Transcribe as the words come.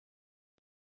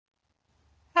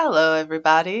Hello,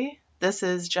 everybody. This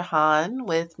is Jahan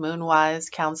with Moonwise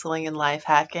Counseling and Life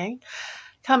Hacking,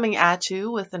 coming at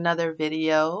you with another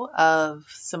video of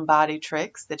some body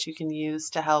tricks that you can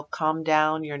use to help calm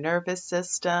down your nervous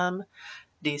system,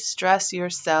 de-stress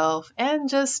yourself, and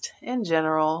just in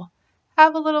general,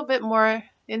 have a little bit more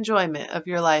enjoyment of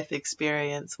your life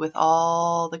experience with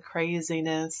all the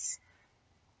craziness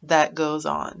that goes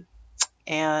on.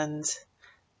 And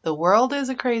the world is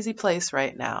a crazy place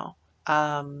right now.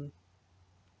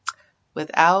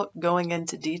 Without going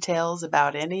into details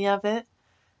about any of it,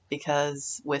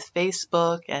 because with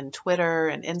Facebook and Twitter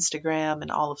and Instagram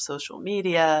and all of social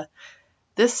media,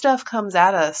 this stuff comes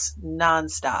at us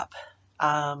nonstop.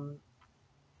 And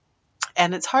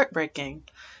it's heartbreaking.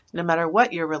 No matter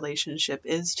what your relationship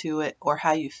is to it or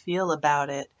how you feel about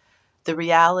it, the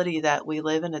reality that we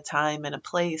live in a time and a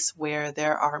place where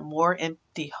there are more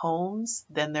empty homes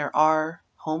than there are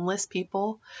homeless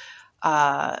people,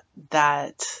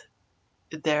 that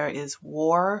there is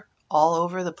war all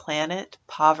over the planet,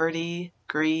 poverty,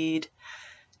 greed,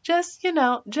 just,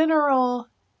 general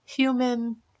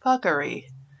human fuckery.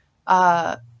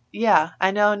 Yeah,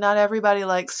 I know not everybody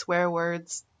likes swear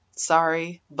words.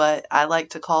 Sorry, but I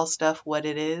like to call stuff what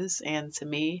it is. And to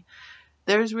me,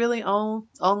 there's really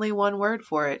only one word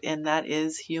for it, and that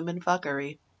is human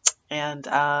fuckery. And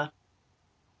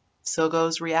so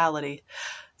goes reality.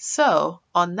 So,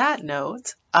 on that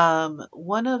note,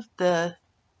 one of the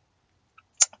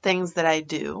things that I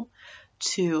do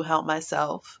to help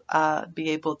myself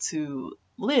be able to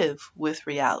live with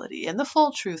reality and the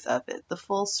full truth of it, the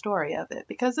full story of it,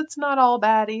 because it's not all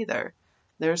bad either.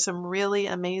 There's some really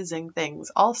amazing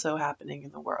things also happening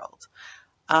in the world.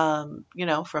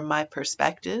 From my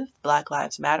perspective, Black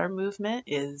Lives Matter movement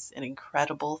is an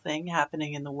incredible thing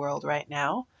happening in the world right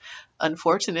now,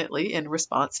 unfortunately, in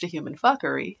response to human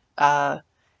fuckery.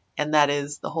 And that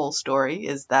is the whole story,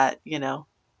 is that,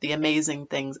 the amazing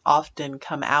things often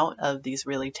come out of these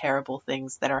really terrible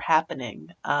things that are happening.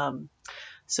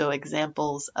 So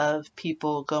examples of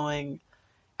people going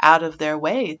out of their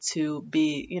way to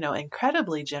be,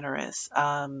 incredibly generous.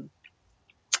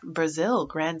 Brazil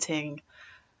granting,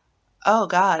 oh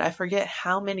God, I forget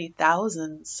how many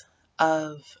thousands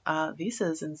of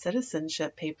visas and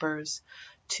citizenship papers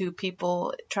to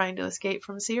people trying to escape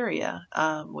from Syria,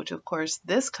 which of course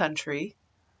this country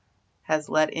has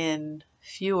let in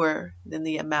fewer than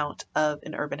the amount of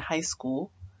an urban high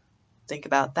school. Think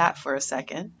about that for a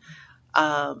second.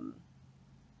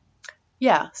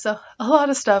 Yeah, so a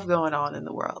lot of stuff going on in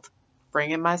the world.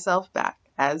 Bringing myself back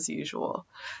as usual.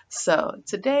 So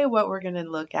today what we're going to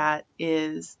look at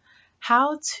is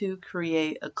how to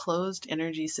create a closed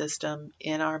energy system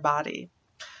in our body.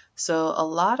 So a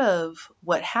lot of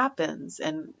what happens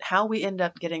and how we end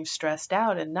up getting stressed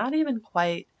out and not even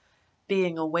quite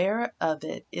being aware of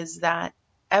it is that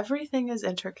everything is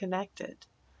interconnected.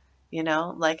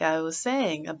 Like I was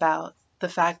saying about the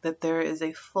fact that there is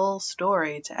a full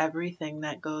story to everything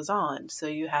that goes on. So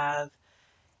you have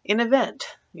an event,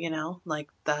 like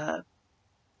the,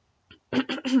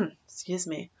 excuse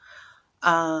me,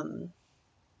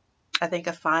 I think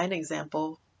a fine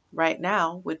example right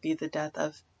now would be the death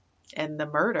of and the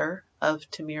murder of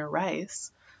Tamir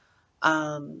Rice.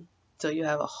 So you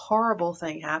have a horrible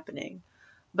thing happening.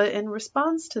 But in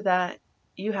response to that,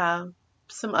 you have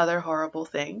some other horrible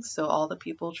things. So all the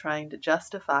people trying to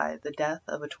justify the death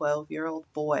of a 12-year-old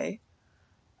boy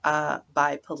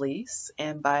by police,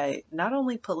 and by not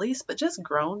only police, but just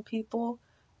grown people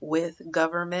with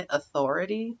government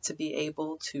authority to be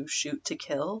able to shoot to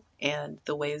kill, and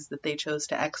the ways that they chose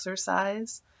to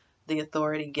exercise the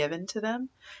authority given to them.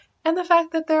 And the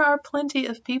fact that there are plenty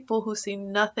of people who see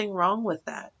nothing wrong with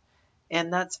that.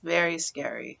 And that's very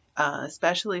scary,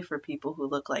 especially for people who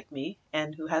look like me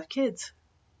and who have kids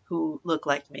who look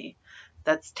like me.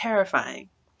 That's terrifying.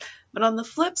 But on the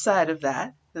flip side of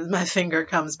that, as my finger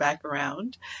comes back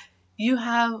around, you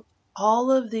have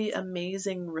all of the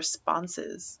amazing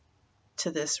responses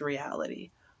to this reality,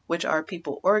 which are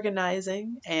people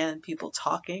organizing and people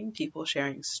talking, people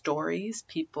sharing stories,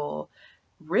 people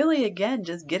really, again,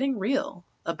 just getting real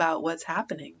about what's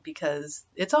happening, because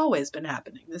it's always been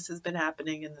happening. This has been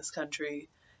happening in this country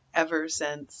ever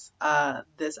since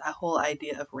this whole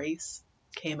idea of race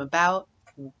came about.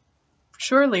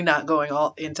 Surely not going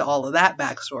into all of that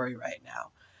backstory right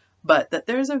now, but that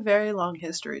there's a very long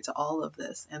history to all of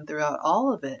this, and throughout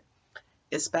all of it,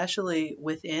 especially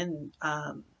within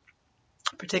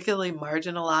particularly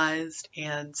marginalized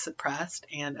and suppressed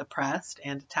and oppressed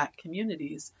and attacked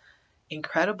communities,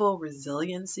 incredible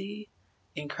resiliency,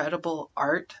 incredible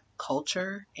art,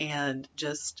 culture, and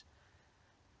just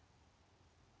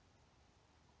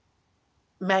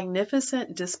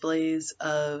magnificent displays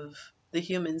of the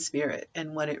human spirit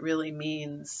and what it really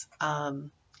means.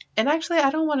 And actually, I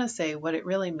don't want to say what it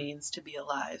really means to be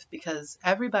alive, because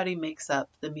everybody makes up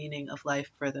the meaning of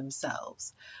life for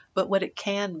themselves, but what it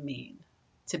can mean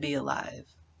to be alive.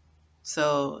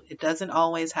 So it doesn't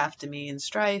always have to mean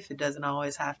strife. It doesn't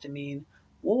always have to mean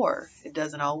war. It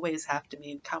doesn't always have to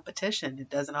mean competition. It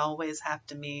doesn't always have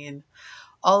to mean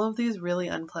all of these really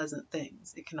unpleasant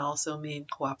things. It can also mean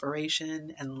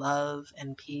cooperation and love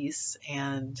and peace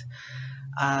and,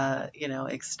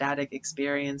 ecstatic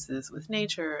experiences with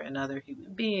nature and other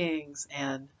human beings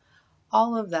and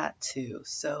all of that too.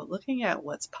 So looking at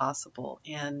what's possible,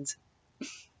 and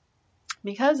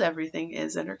because everything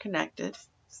is interconnected,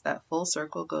 so that full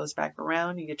circle goes back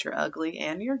around, you get your ugly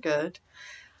and your good.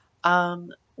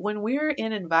 When we're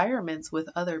in environments with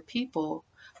other people,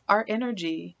 our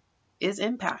energy is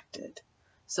impacted.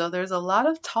 So there's a lot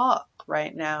of talk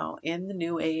right now in the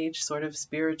new age sort of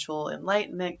spiritual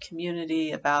enlightenment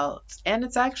community about, and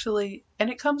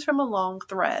it comes from a long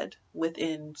thread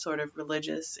within sort of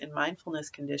religious and mindfulness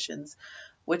conditions,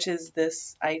 which is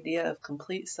this idea of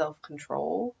complete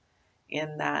self-control,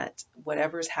 in that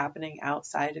whatever's happening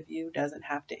outside of you doesn't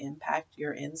have to impact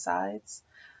your insides.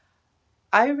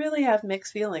 I really have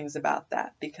mixed feelings about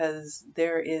that, because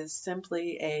there is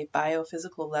simply a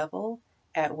biophysical level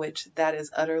at which that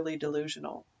is utterly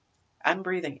delusional. I'm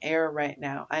breathing air right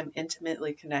now. I'm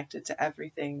intimately connected to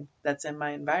everything that's in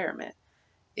my environment.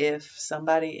 If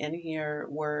somebody in here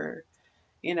were,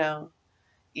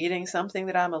 eating something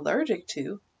that I'm allergic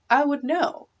to, I would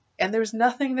know. And there's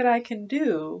nothing that I can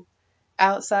do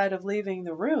outside of leaving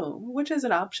the room, which is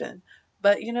an option.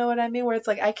 But you know what I mean? Where it's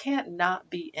like, I can't not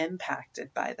be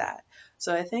impacted by that.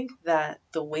 So I think that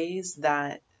the ways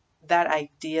that that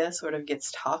idea sort of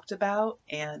gets talked about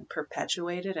and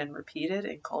perpetuated and repeated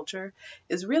in culture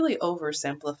is really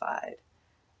oversimplified.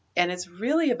 And it's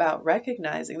really about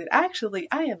recognizing that actually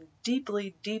I am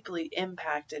deeply, deeply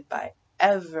impacted by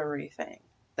everything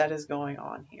that is going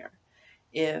on here.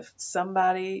 If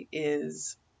somebody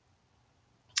is,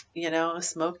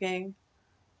 smoking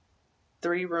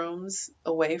 3 rooms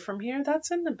away from here, that's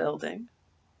in the building.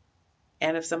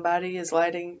 And if somebody is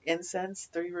lighting incense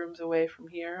 3 rooms away from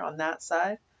here on that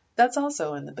side, that's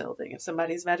also in the building. If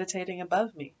somebody's meditating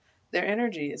above me, their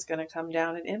energy is going to come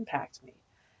down and impact me.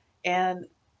 And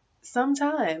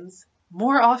sometimes,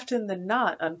 more often than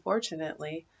not,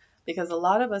 unfortunately, because a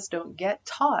lot of us don't get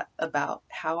taught about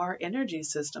how our energy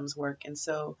systems work. And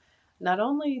so not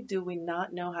only do we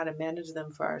not know how to manage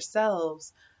them for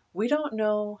ourselves, we don't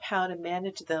know how to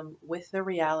manage them with the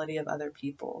reality of other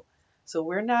people. So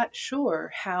we're not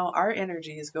sure how our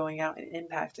energy is going out and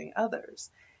impacting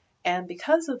others. And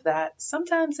because of that,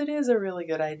 sometimes it is a really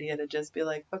good idea to just be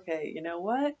like, okay, you know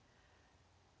what?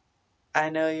 I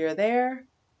know you're there.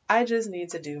 I just need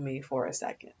to do me for a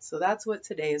second. So that's what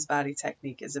today's body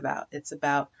technique is about. It's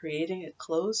about creating a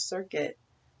closed circuit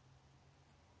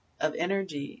of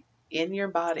energy in your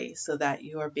body so that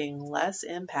you are being less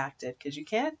impacted, because you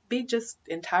can't be just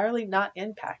entirely not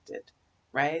impacted,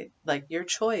 right? Like, your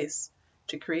choice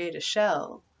to create a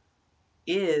shell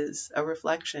is a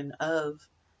reflection of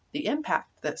the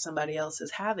impact that somebody else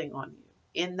is having on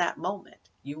you in that moment.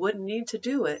 You wouldn't need to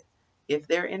do it if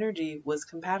their energy was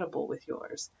compatible with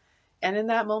yours. And in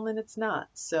that moment, it's not.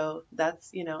 So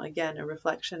that's, again, a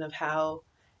reflection of how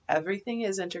everything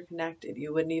is interconnected.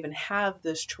 You wouldn't even have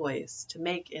this choice to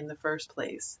make in the first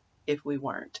place if we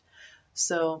weren't.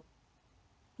 So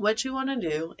what you want to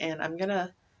do, and I'm going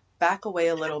to back away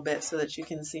a little bit so that you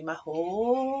can see my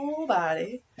whole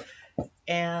body.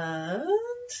 And,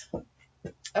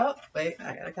 oh, wait,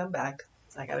 I got to come back.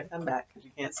 Because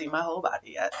you can't see my whole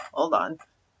body yet. Hold on.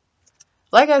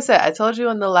 Like I said, I told you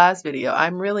in the last video,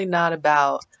 I'm really not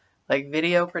about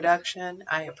video production.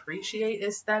 I appreciate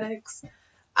aesthetics.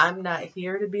 I'm not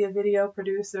here to be a video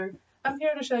producer. I'm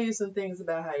here to show you some things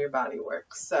about how your body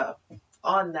works. So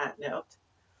on that note,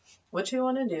 what you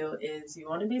want to do is you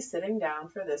want to be sitting down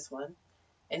for this one,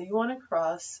 and you want to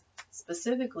cross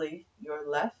specifically your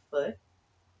left foot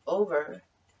over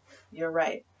your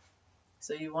right.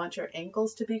 So you want your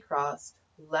ankles to be crossed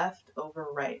left over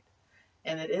right.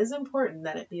 And it is important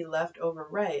that it be left over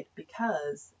right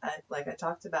because, like I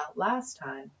talked about last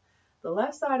time, the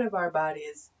left side of our body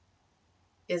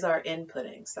is our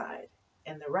inputting side,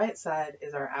 and the right side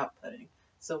is our outputting.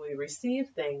 So we receive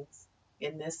things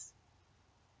in this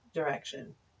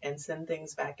direction and send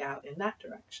things back out in that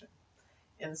direction.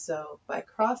 And so by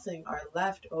crossing our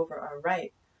left over our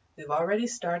right, we've already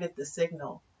started the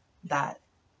signal that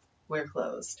we're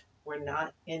closed. We're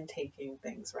not intaking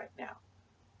things right now.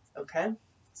 Okay,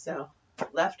 so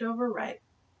left over right.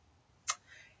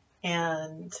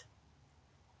 And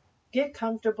get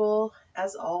comfortable.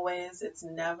 As always, it's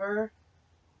never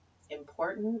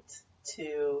important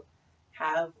to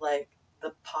have like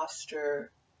the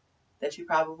posture that you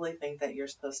probably think that you're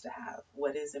supposed to have.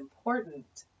 What is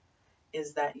important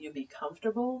is that you be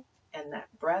comfortable and that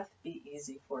breath be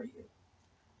easy for you.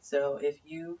 So if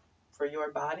you, for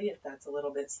your body, if that's a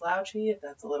little bit slouchy, if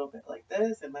that's a little bit like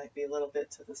this, it might be a little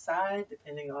bit to the side,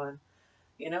 depending on,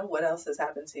 what else has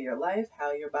happened to your life,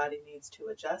 how your body needs to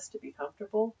adjust to be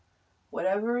comfortable.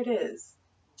 Whatever it is,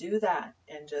 do that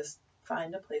and just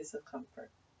find a place of comfort.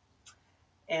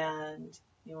 And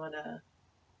you want to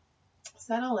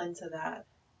settle into that.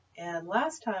 And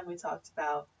last time we talked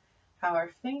about how our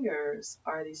fingers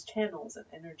are these channels of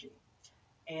energy,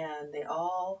 and they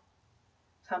all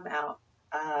come out.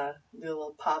 Do a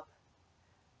little pop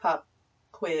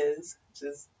quiz, which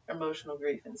is emotional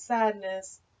grief and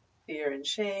sadness, fear and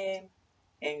shame,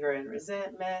 anger and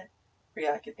resentment,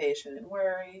 preoccupation and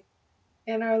worry,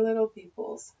 and our little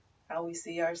peoples, how we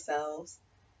see ourselves.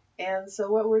 And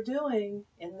so what we're doing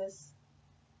in this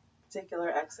particular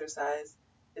exercise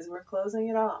is we're closing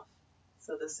it off.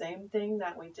 So the same thing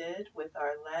that we did with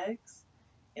our legs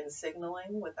in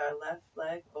signaling with our left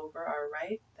leg over our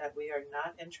right that we are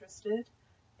not interested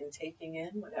in taking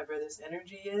in whatever this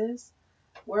energy is,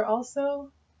 we're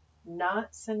also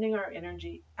not sending our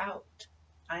energy out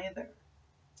either.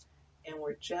 And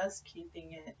we're just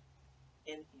keeping it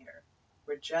in here.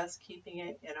 We're just keeping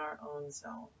it in our own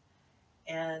zone.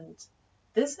 And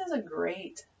this is a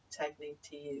great technique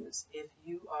to use if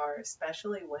you are,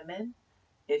 especially women,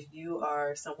 if you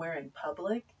are somewhere in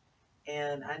public,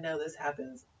 and I know this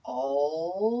happens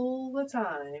all the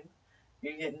time,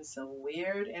 you're getting some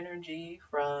weird energy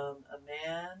from a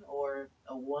man or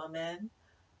a woman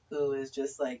who is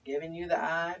just like giving you the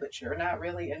eye, but you're not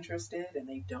really interested and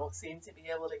they don't seem to be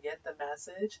able to get the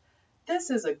message. This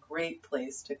is a great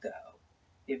place to go.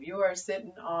 If you are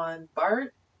sitting on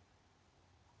BART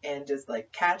and just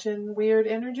like catching weird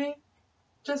energy,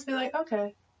 just be like,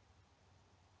 okay,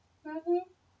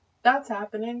 that's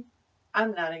happening.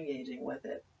 I'm not engaging with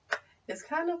it. It's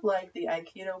kind of like the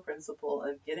Aikido principle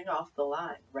of getting off the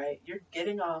line, right? You're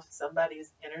getting off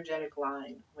somebody's energetic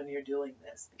line when you're doing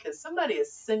this because somebody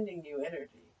is sending you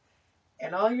energy.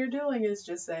 And all you're doing is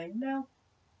just saying, no,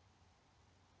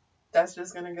 that's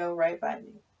just going to go right by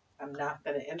me. I'm not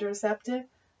going to intercept it.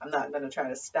 I'm not going to try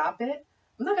to stop it.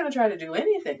 I'm not going to try to do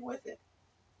anything with it.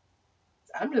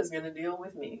 I'm just going to deal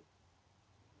with me.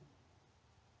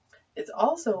 It's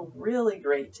also really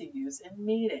great to use in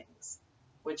meetings,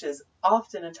 which is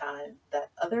often a time that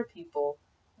other people,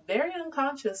 very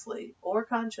unconsciously or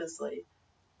consciously,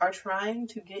 are trying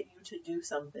to get you to do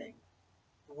something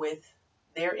with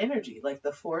their energy, like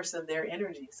the force of their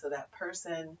energy. So that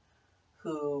person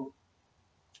who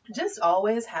just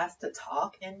always has to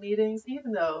talk in meetings,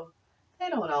 even though they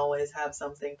don't always have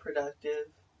something productive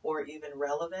or even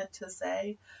relevant to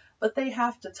say, but they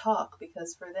have to talk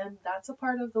because for them, that's a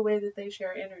part of the way that they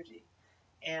share energy.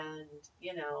 And,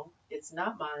 it's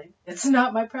not mine. It's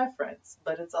not my preference,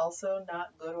 but it's also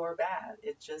not good or bad.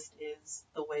 It just is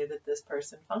the way that this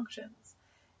person functions.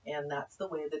 And that's the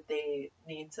way that they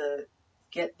need to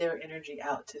get their energy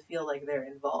out, to feel like they're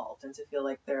involved and to feel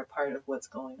like they're a part of what's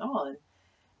going on.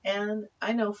 And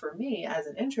I know for me as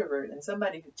an introvert and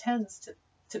somebody who tends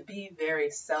to be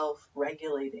very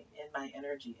self-regulating in my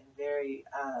energy and very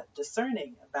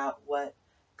discerning about what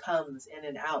comes in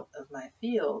and out of my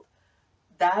field,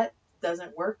 that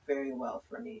doesn't work very well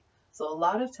for me. So a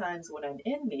lot of times when I'm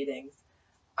in meetings,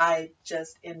 I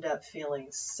just end up feeling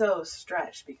so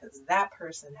stretched because that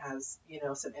person has,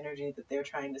 some energy that they're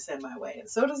trying to send my way. And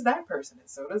so does that person, and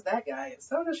so does that guy, and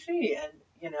so does she. And,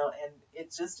 and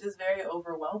it just is very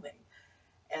overwhelming.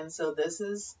 And so this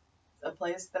is a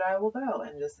place that I will go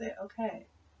and just say, okay,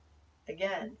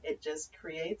 again, it just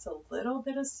creates a little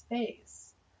bit of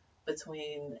space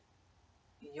between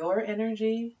your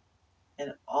energy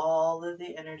and all of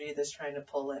the energy that's trying to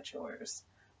pull at yours,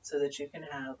 so that you can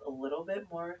have a little bit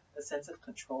more, a sense of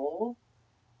control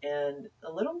and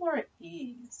a little more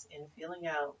ease in feeling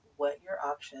out what your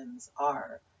options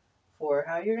are for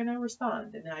how you're going to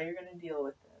respond and how you're going to deal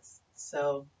with this.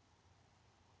 So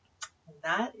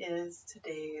that is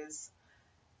today's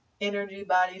energy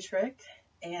body trick.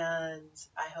 And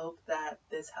I hope that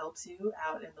this helps you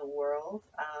out in the world.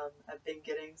 I've been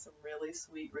getting some really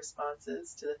sweet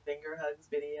responses to the finger hugs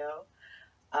video.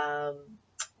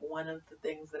 One of the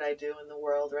things that I do in the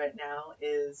world right now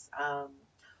is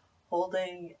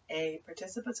holding a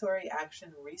participatory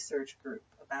action research group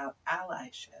about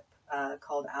allyship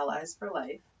called Allies for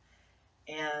Life.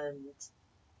 And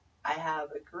I have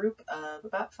a group of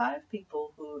about 5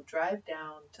 people who drive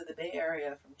down to the Bay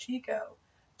Area from Chico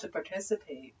to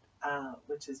participate,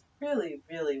 which is really,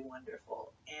 really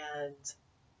wonderful. And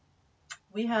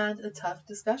we had a tough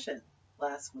discussion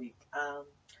last week.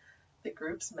 The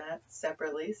groups met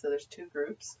separately, so there's 2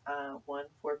 groups, one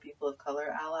for people of color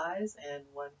allies and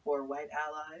one for white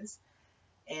allies.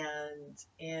 And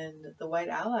in the white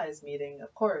allies meeting,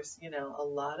 of course, a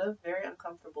lot of very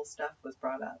uncomfortable stuff was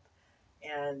brought up.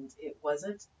 And it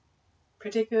wasn't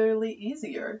particularly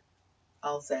easier,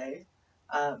 I'll say,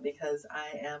 because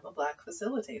I am a Black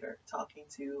facilitator talking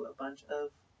to a bunch of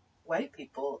white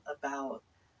people about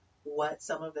what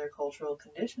some of their cultural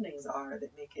conditionings are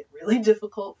that make it really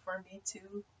difficult for me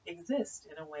to exist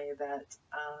in a way that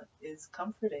is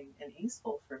comforting and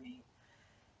easeful for me.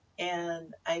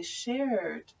 And I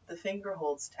shared the finger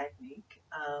holds technique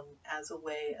as a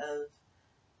way of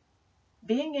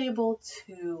being able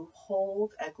to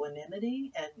hold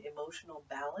equanimity and emotional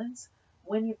balance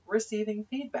when receiving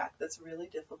feedback that's really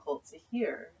difficult to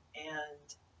hear.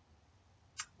 And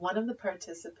one of the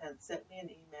participants sent me an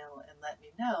email and let me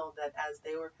know that as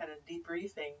they were kind of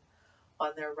debriefing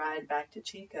on their ride back to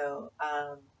Chico,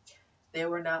 they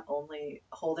were not only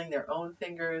holding their own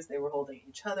fingers, they were holding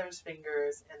each other's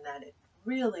fingers, and that it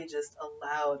really just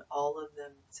allowed all of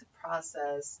them to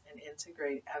process and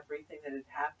integrate everything that had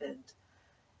happened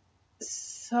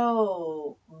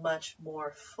so much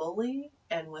more fully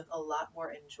and with a lot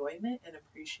more enjoyment and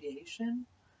appreciation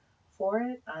for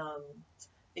it,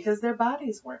 because their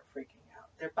bodies weren't freaking out.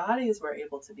 Their bodies were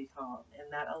able to be calm,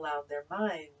 and that allowed their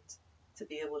mind to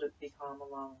be able to be calm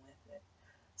along with it.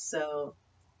 So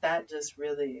that just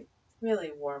really,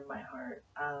 really warmed my heart,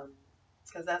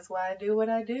 because that's why I do what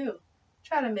I do.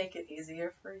 Try to make it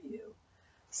easier for you.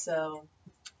 So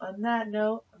on that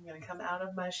note, I'm going to come out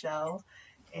of my shell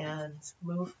and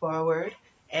move forward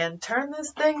and turn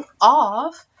this thing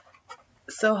off,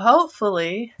 so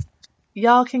hopefully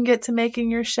y'all can get to making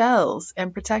your shells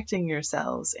and protecting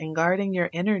yourselves and guarding your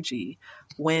energy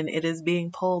when it is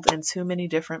being pulled in too many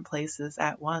different places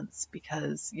at once,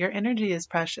 because your energy is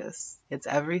precious. It's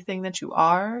everything that you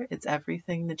are. It's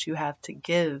everything that you have to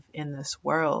give in this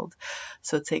world.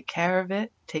 So take care of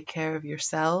it, take care of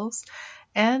yourselves,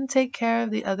 and take care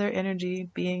of the other energy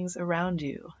beings around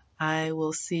you. I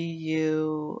will see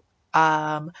you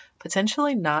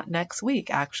potentially not next week,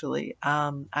 actually.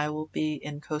 I will be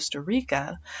in Costa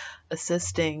Rica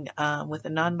assisting with a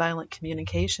nonviolent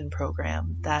communication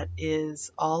program that is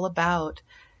all about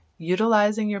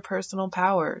utilizing your personal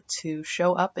power to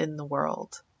show up in the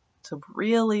world, to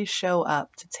really show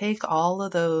up, to take all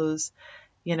of those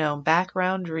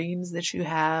background dreams that you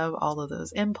have, all of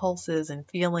those impulses and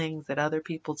feelings that other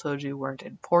people told you weren't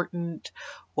important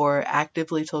or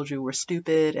actively told you were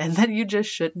stupid and that you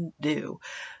just shouldn't do.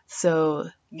 So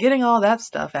getting all that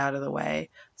stuff out of the way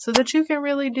so that you can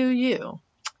really do you.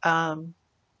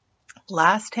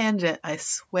 Last tangent, I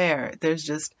swear,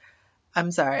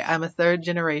 I'm sorry, I'm a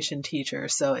 3rd-generation teacher,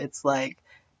 so it's like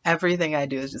everything I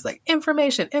do is just like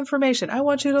information. I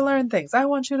want you to learn things. I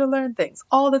want you to learn things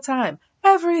all the time.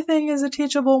 Everything is a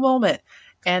teachable moment,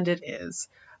 and it is.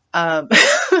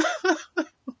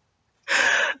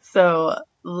 So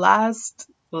last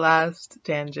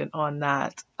tangent on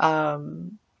that,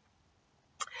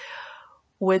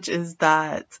 which is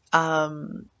that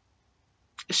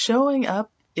showing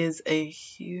up is a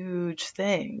huge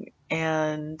thing,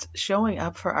 and showing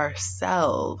up for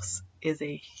ourselves is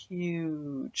a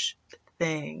huge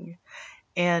thing.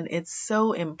 And it's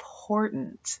so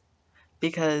important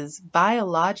because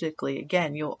biologically,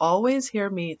 again, you'll always hear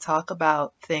me talk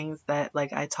about things that,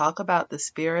 like, I talk about the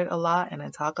spirit a lot and I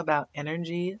talk about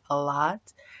energy a lot.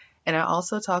 And I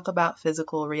also talk about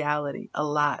physical reality a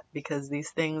lot because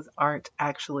these things aren't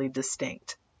actually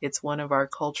distinct. It's one of our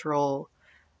cultural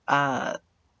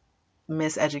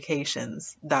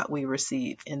miseducations that we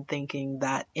receive in thinking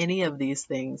that any of these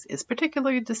things is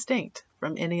particularly distinct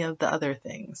from any of the other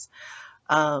things.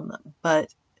 But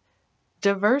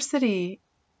diversity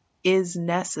is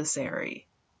necessary.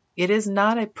 It is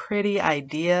not a pretty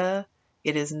idea.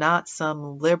 It is not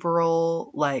some liberal,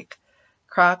 like,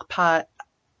 crockpot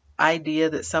idea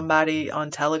that somebody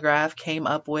on Telegraph came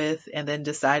up with and then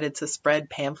decided to spread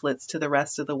pamphlets to the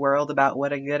rest of the world about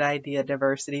what a good idea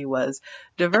diversity was.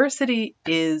 Diversity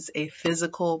is a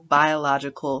physical,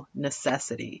 biological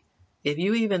necessity. If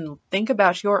you even think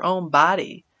about your own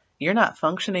body, you're not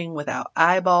functioning without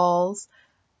eyeballs,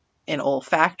 an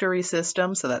olfactory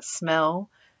system, so that's smell,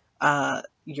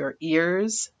 your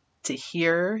ears to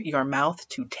hear, your mouth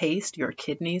to taste, your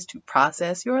kidneys to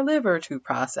process, your liver to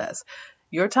process,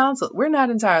 your tonsils. We're not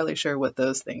entirely sure what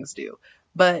those things do,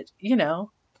 But, you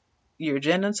know, your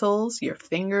genitals, your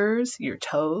fingers, your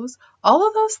toes, all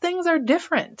of those things are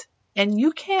different. And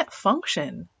you can't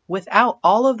function without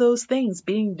all of those things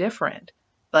being different.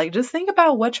 Like, just think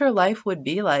about what your life would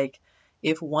be like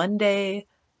if one day,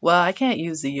 well, I can't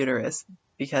use the uterus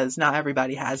because not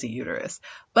everybody has a uterus.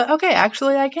 But okay,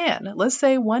 actually, I can. Let's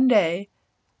say one day,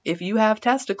 if you have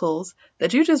testicles,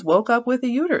 that you just woke up with a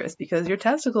uterus because your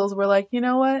testicles were like, you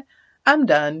know what? I'm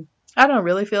done. I don't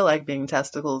really feel like being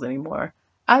testicles anymore.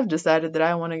 I've decided that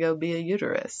I want to go be a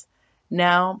uterus.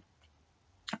 Now,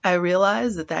 I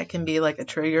realize that that can be like a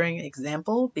triggering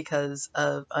example because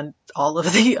of all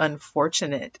of the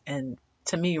unfortunate and,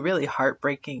 to me, really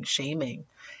heartbreaking shaming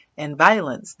and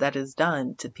violence that is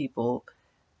done to people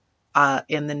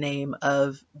in the name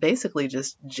of basically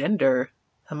just gender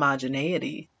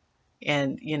homogeneity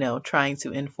and, you know, trying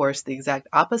to enforce the exact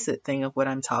opposite thing of what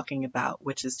I'm talking about,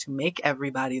 which is to make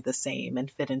everybody the same and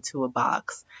fit into a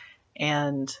box.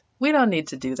 And we don't need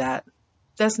to do that.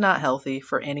 That's not healthy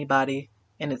for anybody,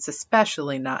 and it's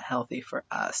especially not healthy for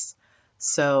us.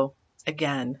 So,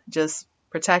 again, just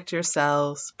protect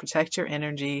yourselves, protect your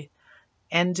energy,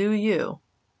 and do you,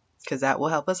 because that will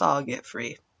help us all get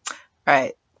free. All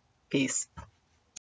right, peace.